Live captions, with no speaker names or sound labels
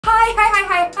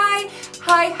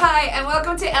Hi, and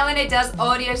welcome to Elena Does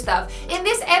Audio Stuff. In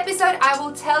this episode, I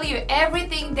will tell you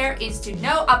everything there is to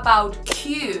know about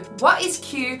Q. What is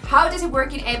Q? How does it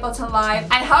work in Ableton Live?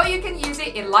 And how you can use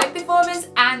it in live performance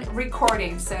and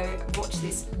recording. So watch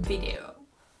this video.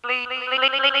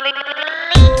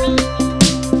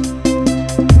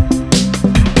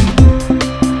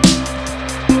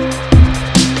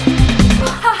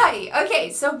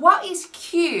 Okay, so what is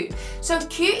Q? So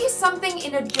Q is something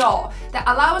in a DAW that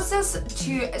allows us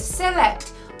to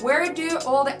select where do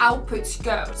all the outputs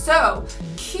go. So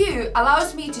Q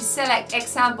allows me to select,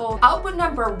 example, output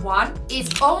number 1 is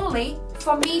only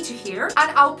for me to hear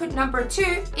and output number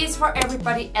 2 is for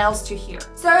everybody else to hear.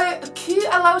 So Q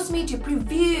allows me to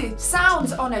preview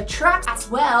sounds on a track as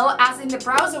well as in the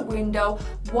browser window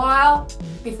while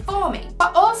performing.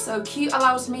 But also Q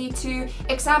allows me to,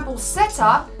 example, set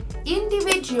up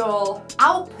individual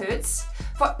outputs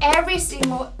for every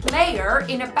single player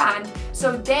in a band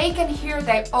so they can hear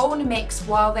their own mix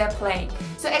while they're playing.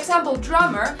 So example,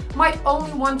 drummer might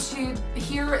only want to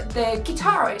hear the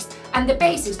guitarist and the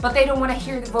bassist, but they don't want to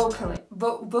hear the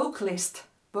vocalist.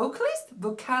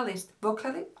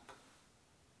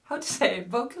 How to say it?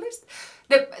 Vocalist?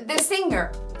 The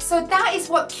singer. So that is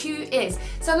what Q is.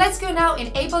 So let's go now in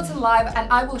Ableton Live and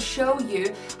I will show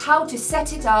you how to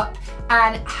set it up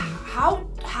and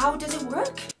how does it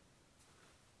work?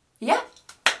 Yeah?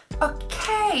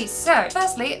 Okay, so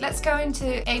firstly, let's go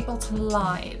into Ableton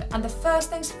Live. And the first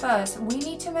things first, we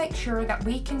need to make sure that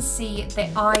we can see the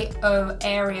I/O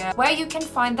area. Where you can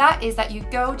find that is that you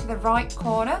go to the right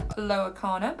corner, lower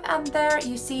corner, and there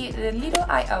you see the little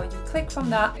I/O. You click from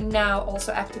that. Now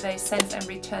also activate sends and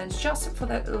returns just for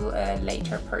the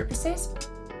later purposes.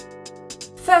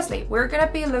 Firstly, we're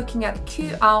gonna be looking at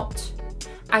Q out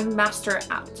and master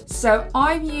out. So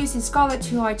I'm using Scarlett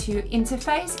 2i2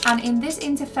 interface, and in this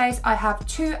interface I have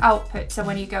 2 outputs. So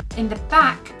when you go in the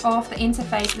back of the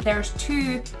interface, there's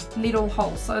 2 little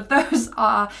holes. So those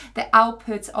are the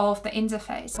outputs of the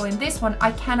interface. So in this one,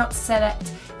 I cannot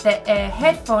select the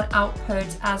headphone output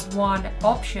as one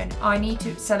option. I need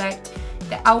to select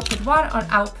the output 1 on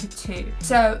output 2.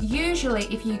 So usually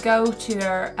if you go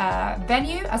to a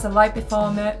venue as a live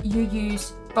performer, you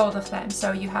use both of them,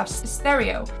 so you have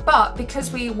stereo. But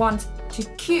because we want to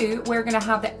Q, we're gonna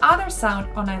have the other sound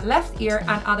on a left ear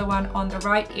and other one on the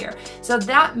right ear. So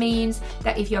that means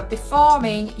that if you're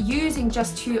performing using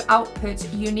just 2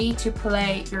 outputs, you need to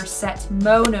play your set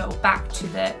mono back to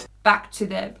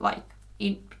the like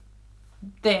in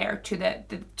there to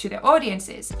the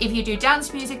audiences. If you do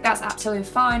dance music, that's absolutely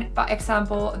fine, but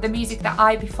example, the music that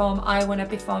I perform, I want to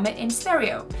perform it in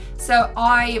stereo, so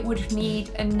I would need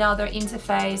another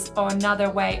interface or another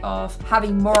way of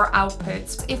having more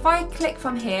outputs. If I click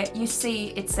from here, you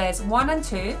see it says 1 and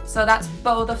 2, so that's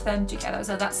both of them together,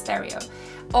 so that's stereo.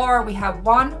 Or we have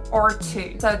 1 or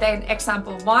 2, so then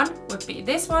example 1 would be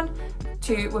this one,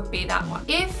 2 would be that one.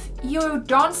 If you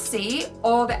don't see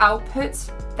all the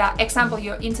outputs, that example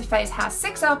your interface has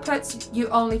 6 outputs, you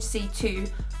only see 2,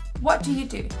 what do?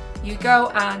 You go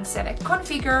and select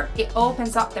configure, it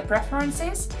opens up the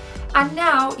preferences, and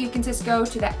now you can just go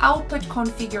to the output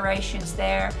configurations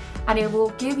there and it will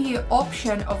give you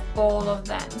option of all of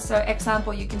them. So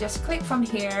example, you can just click from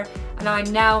here and I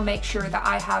now make sure that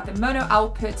I have the mono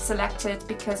output selected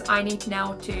because I need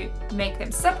now to make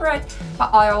them separate,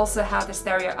 but I also have the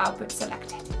stereo output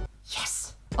selected.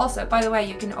 Yes! Also, by the way,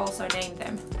 you can also name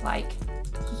them like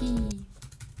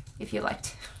if you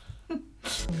liked.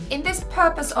 In this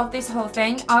purpose of this whole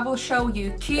thing, I will show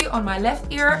you Q on my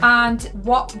left ear and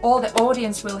what all the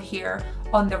audience will hear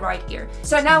on the right ear.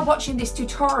 So now watching this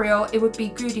tutorial, it would be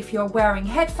good if you're wearing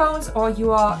headphones or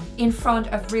you are in front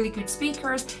of really good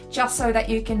speakers, just so that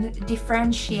you can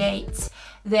differentiate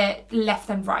the left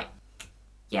and right.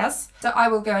 Yes? So I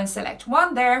will go and select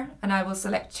 1 there and I will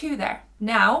select 2 there.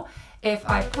 Now, if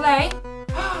I play,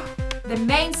 the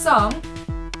main song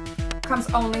comes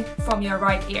only from your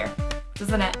right ear,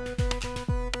 doesn't it?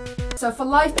 So for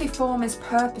live performance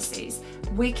purposes,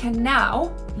 we can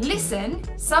now listen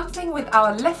something with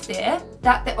our left ear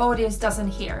that the audience doesn't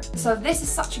hear. So this is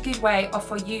such a good way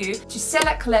for you to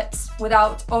select clips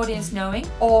without audience knowing,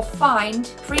 or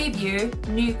preview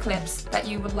new clips that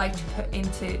you would like to put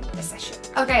into the session.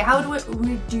 Okay, how do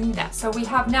we do that? So we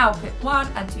have now put 1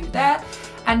 and 2 there,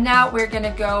 and now we're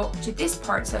gonna go to this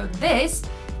part. So this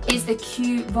is the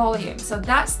Q volume. So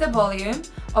that's the volume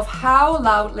of how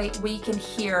loudly we can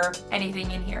hear anything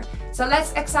in here. So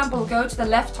let's example go to the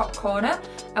left top corner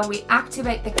and we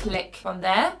activate the click from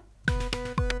there.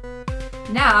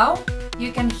 Now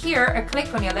you can hear a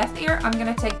click on your left ear. I'm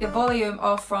gonna take the volume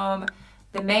off from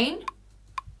the main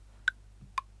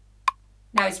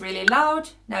now it's really loud,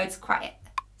 now it's quiet.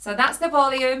 So that's the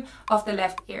volume of the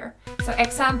left ear. So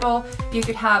example, you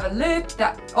could have a loop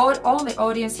that all the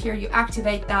audience hear, you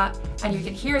activate that and you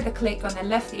can hear the click on the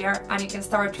left ear and you can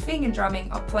start finger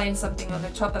drumming or playing something on the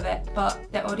top of it, but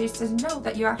the audience doesn't know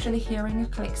that you're actually hearing a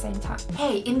click same time.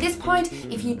 Hey, in this point,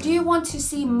 if you do want to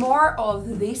see more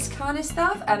of this kind of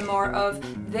stuff and more of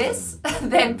this,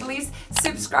 then please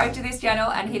subscribe to this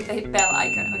channel and hit the bell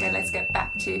icon. Okay, let's get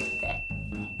back to the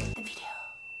video.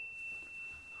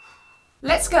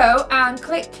 Let's go and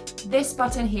click this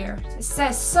button here. It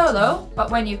says solo, but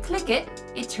when you click it,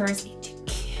 it turns into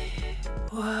Q.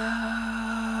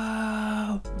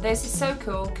 Wow. This is so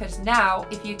cool because now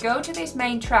if you go to these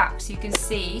main tracks, you can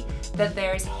see that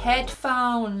there's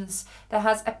headphones that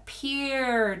has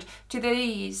appeared to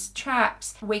these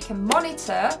tracks. We can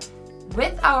monitor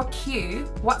with our cue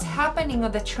what's happening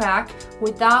on the track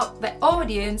without the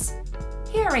audience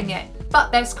hearing it.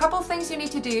 But there's a couple things you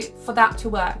need to do for that to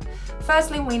work.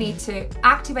 Firstly, we need to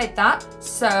activate that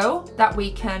so that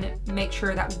we can make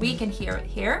sure that we can hear it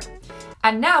here.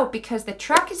 And now, because the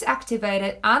track is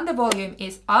activated and the volume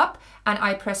is up and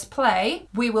I press play,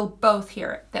 we will both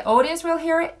hear it. The audience will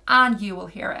hear it and you will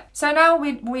hear it. So now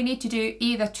we need to do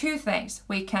either two things.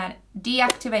 We can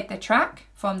deactivate the track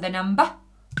from the number.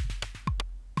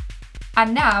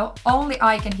 And now only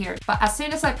I can hear it. But as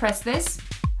soon as I press this,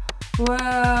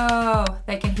 whoa,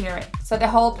 they can hear it. So the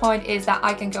whole point is that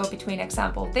I can go between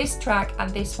example this track and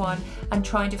this one and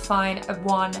trying to find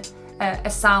a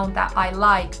sound that I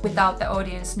like without the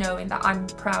audience knowing that I'm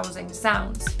browsing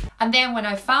sounds. And then when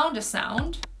I found a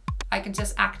sound, I can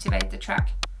just activate the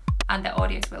track and the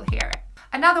audience will hear it.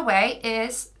 Another way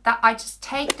is that I just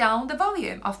take down the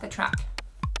volume of the track.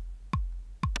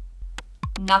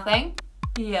 Nothing.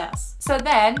 Yes. So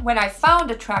then when I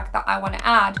found a track that I want to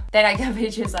add, then I can be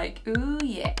just like, ooh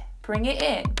yeah, bring it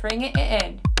in, bring it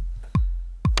in.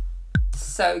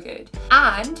 So good.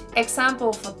 And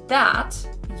example for that,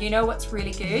 you know what's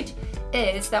really good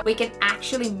is that we can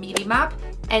actually MIDI map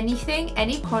anything,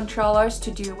 any controllers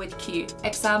to do with cue.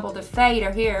 Example, the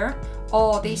fader here,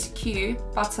 or this cue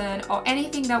button, or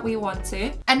anything that we want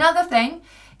to. Another thing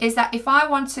is that if I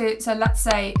want to, so let's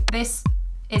say this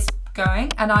is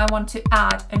going and I want to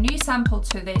add a new sample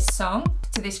to this song,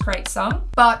 to this great song,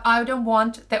 but I don't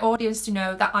want the audience to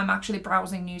know that I'm actually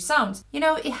browsing new sounds. You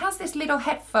know, it has this little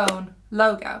headphone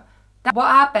logo. What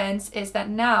happens is that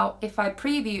now if I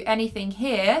preview anything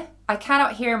here, I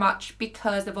cannot hear much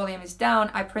because the volume is down.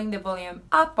 I bring the volume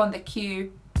up on the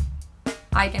cue,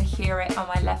 I can hear it on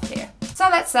my left ear. So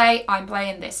let's say I'm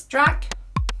playing this track,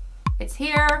 it's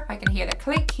here, I can hear the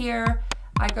click here,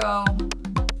 I go,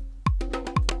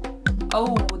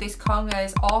 oh, this conga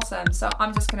is awesome. So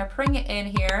I'm just gonna bring it in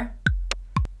here.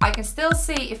 I can still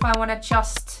see if I wanna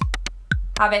just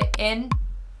have it in.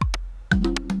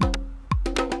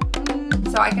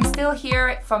 So I can still hear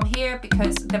it from here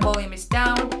because the volume is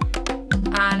down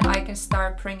and I can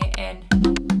start bringing it in.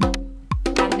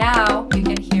 And now you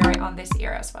can hear it on this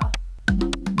ear as well.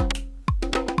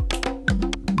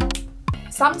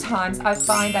 Sometimes I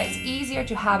find that it's easier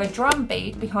to have a drum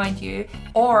beat behind you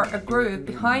or a groove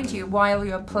behind you while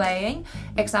you're playing,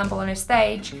 example on a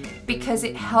stage, because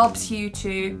it helps you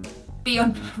to be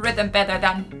on rhythm better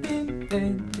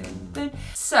than.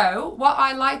 So what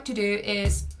I like to do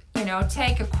is, you know,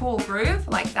 take a cool groove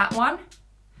like that one,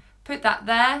 put that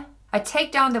there, I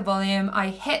take down the volume, I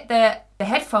hit the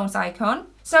headphones icon.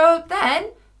 So then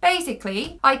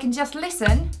basically I can just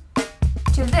listen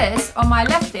to this on my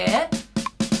left ear,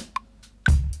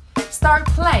 start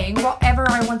playing whatever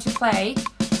I want to play,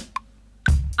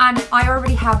 and I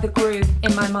already have the groove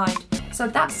in my mind. So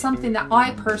that's something that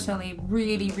I personally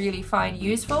really find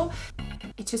useful.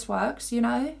 It just works, you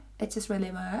know, it just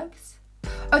really works.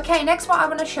 Okay, next what I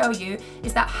want to show you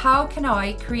is that how can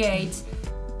I create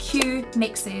cue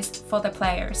mixes for the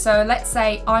player. So let's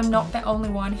say I'm not the only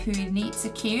one who needs a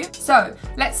cue. So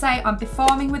let's say I'm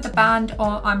performing with the band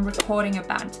or I'm recording a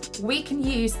band. We can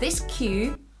use this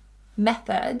cue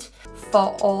method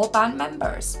for all band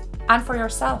members and for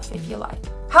yourself if you like.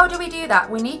 How do we do that?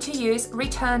 We need to use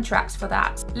return tracks for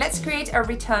that. Let's create a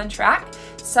return track.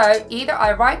 So either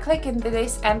I right click into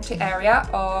this empty area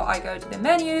or I go to the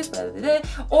menus, blah, blah,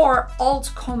 blah, or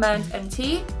Alt Command and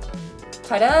T.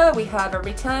 Ta-da, we have a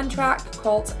return track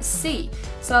called C.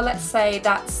 So let's say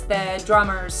that's the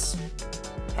drummer's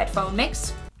headphone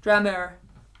mix. Drummer.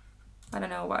 I don't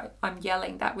know why I'm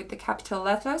yelling that with the capital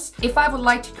letters. If I would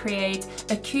like to create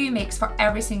a cue mix for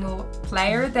every single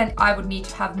player, then I would need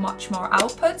to have much more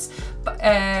outputs.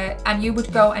 And you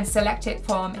would go and select it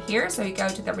from here. So you go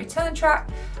to the return track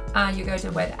and you go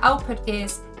to where the output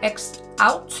is, X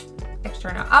out,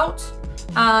 external out.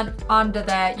 And under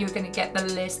there, you're gonna get the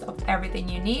list of everything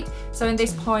you need. So in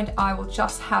this point, I will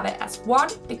just have it as one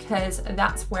because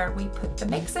that's where we put the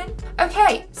mix in.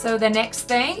 Okay, so the next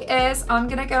thing is I'm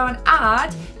gonna go and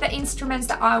add the instruments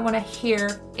that I wanna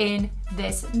hear in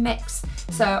this mix.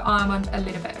 So I want a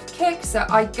little bit of kick. So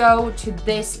I go to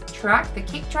this track, the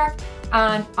kick track,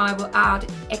 and I will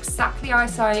add exactly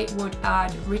as I would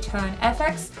add return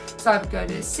FX. So I would go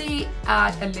to the C,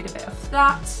 add a little bit of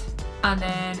that, and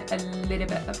then a little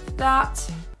bit of that.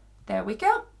 There we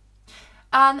go.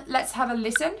 And let's have a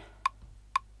listen.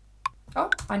 Oh,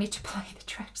 I need to play the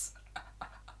tracks.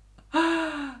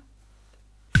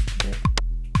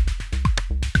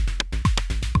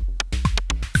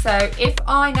 So if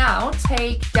I now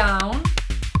take down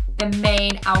the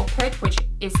main output, which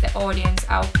is the audience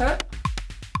output,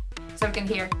 so we can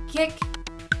hear kick,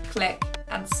 click,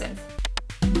 and synth.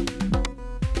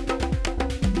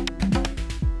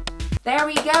 There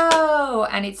we go,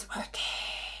 and it's working.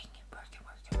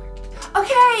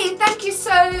 Okay, thank you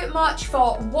so much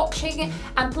for watching,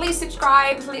 and please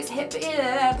subscribe, please hit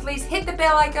the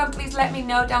bell icon, please let me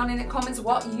know down in the comments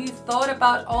what you thought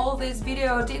about all this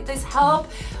video. Did this help?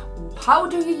 How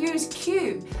do you use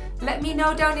Q? Let me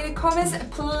know down in the comments.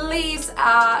 Please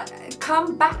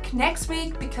come back next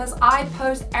week because I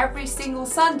post every single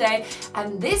Sunday,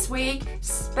 and this week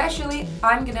especially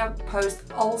I'm gonna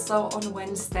post also on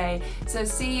Wednesday. So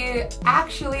see you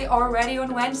actually already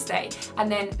on Wednesday,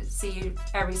 and then see you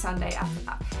every Sunday after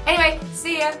that. Anyway,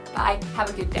 see ya, bye,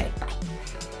 have a good day, bye.